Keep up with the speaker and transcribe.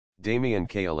Damien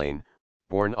Cahalane,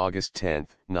 born August 10,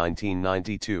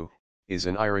 1992, is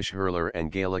an Irish hurler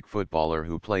and Gaelic footballer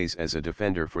who plays as a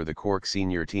defender for the Cork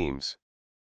senior teams.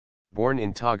 Born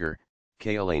in Togher,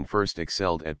 Cahalane first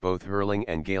excelled at both hurling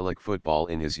and Gaelic football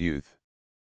in his youth.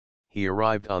 He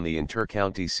arrived on the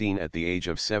inter-county scene at the age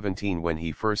of 17 when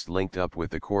he first linked up with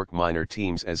the Cork minor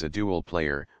teams as a dual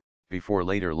player, before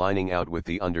later lining out with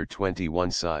the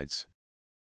under-21 sides.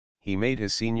 He made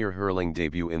his senior hurling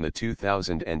debut in the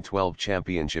 2012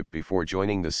 championship before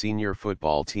joining the senior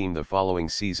football team the following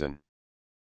season.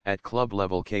 At club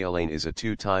level, Cahalane is a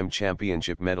two-time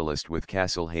championship medalist with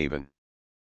Cahalane.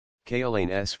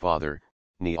 Cahalane's father,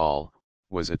 Niall,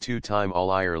 was a two-time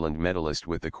All-Ireland medalist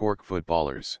with the Cork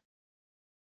footballers.